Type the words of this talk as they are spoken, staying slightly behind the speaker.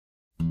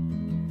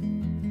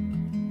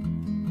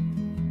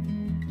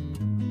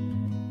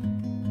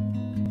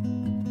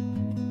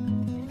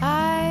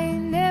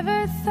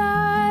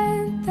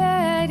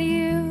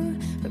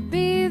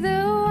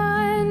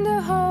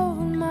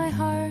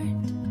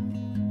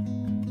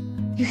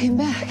You came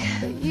back.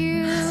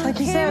 It's like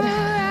you said.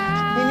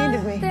 You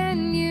needed me.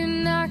 Then you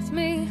knocked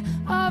me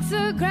off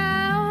the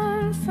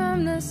ground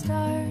from the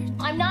start.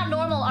 I'm not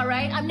normal, all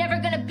right? I'm never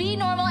gonna be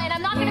normal, and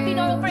I'm not gonna be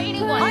normal for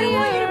anyone. I don't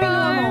want you to be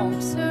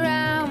normal.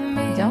 Surround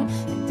me. You don't?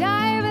 And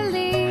I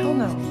believe Hell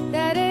no.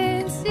 that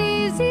it's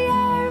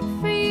easier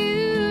for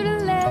you to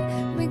let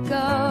me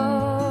go.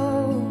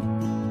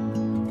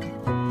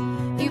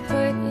 You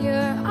put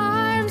your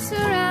arms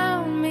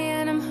around me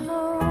and I'm home.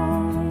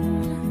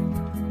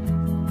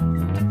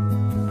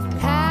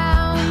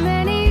 How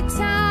many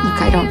times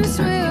Look, I don't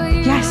deserve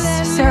you. Yes,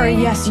 Sarah,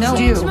 yes, you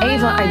do.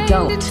 Ava, I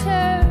don't.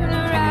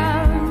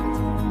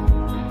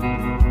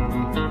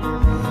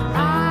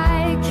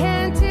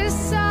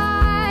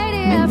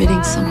 I'm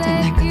admitting something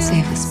that could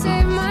save us both.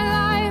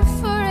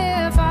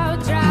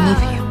 I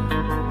love you.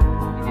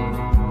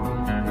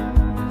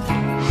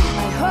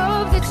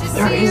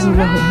 There is no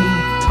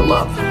need to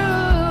love.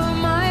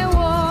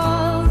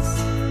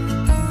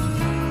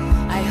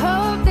 I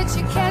hope that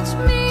you catch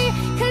me,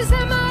 'cause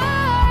I'm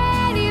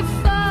already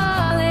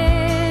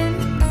falling.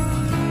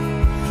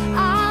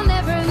 I'll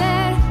never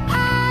let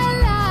our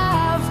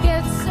love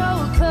get so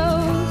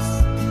close.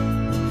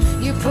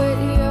 You put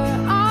your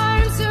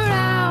arms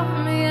around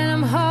me and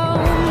I'm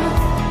home.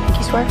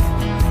 Pinky swear?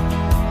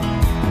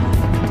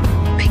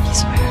 Pinky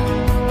swear.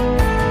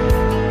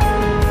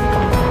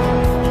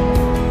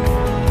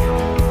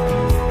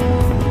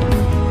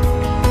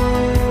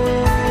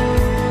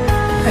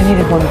 I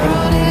needed one thing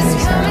from you,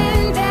 Sarah.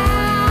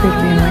 For you to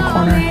be in my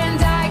corner.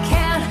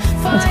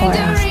 That's all I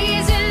ask.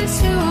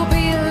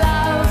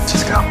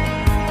 Just go.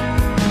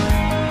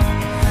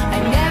 I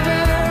never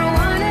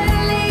wanna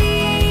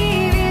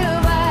leave you,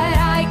 but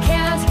I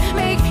can't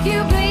make you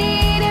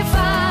bleed if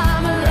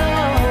I'm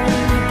alone.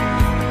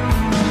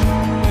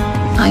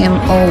 I am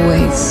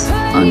always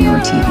on your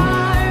team,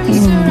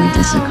 even when we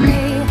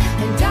disagree.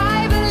 And I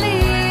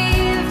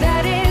believe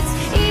that it's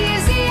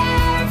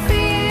easier for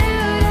you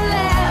to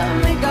let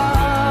me go.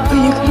 But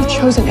you could have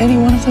chosen any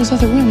one of those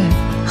other women.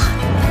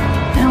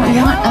 I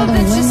don't want other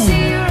That you see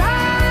women.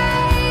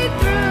 right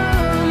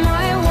through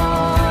my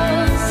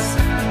walls.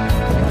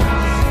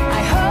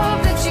 I hope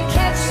that you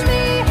catch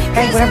me.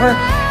 Hey, whatever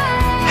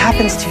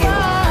happens to you,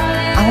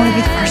 I want to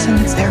be the person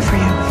that's there for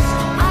you.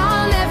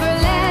 I'll never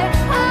let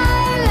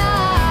our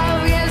love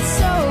get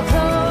so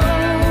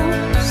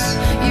close.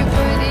 You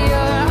put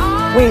your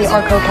arms We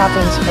are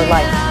co-captains for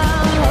life.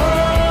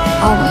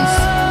 Always.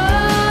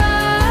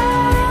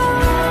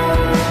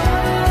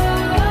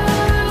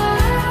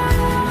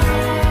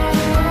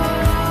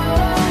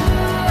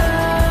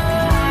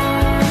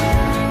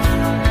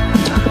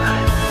 Talk about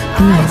it.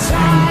 I'm not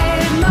fine.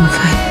 I'm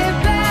fine.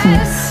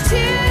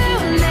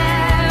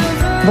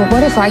 But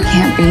what if I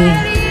can't be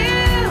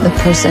the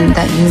person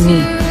that you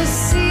need?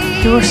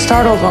 You were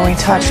startled when we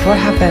touched. What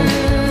happened?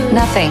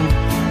 Nothing.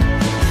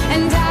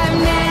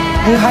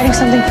 Are you hiding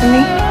something from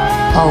me?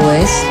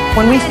 Always.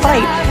 When we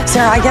fight,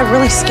 Sarah, I get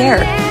really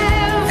scared.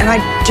 And I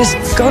just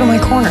go to my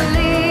corner.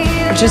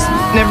 I've just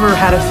never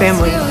had a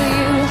family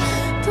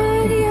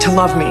to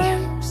love me.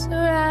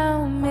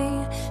 Around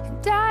me,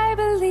 and I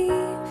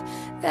believe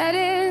that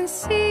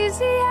it's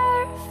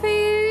easier for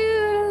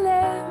you to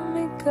let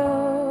me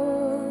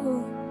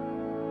go.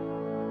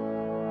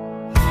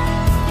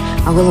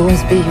 I will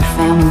always be your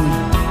family.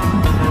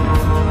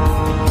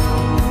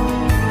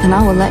 And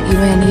I will let you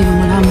in even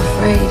when I'm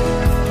afraid.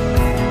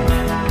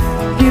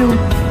 You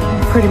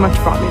pretty much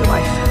brought me to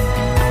life.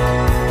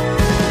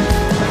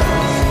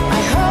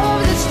 I hope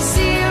that you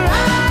see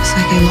right It's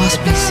like I lost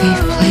my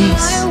safe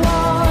place. my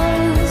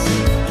walls.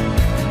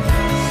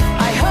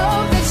 I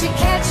hope that you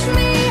catch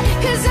me,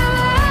 'cause I'm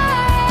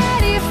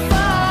already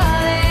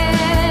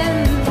falling.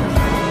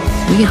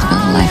 We get to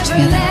build a life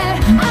together. Let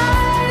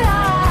our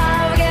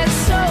love get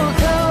so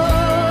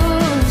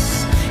close.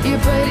 You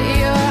put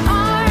your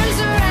arms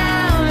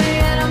around me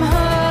and I'm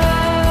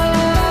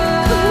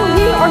home.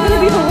 We are going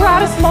to be the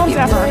raddest moms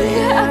ever.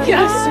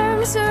 Yes.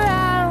 Arms around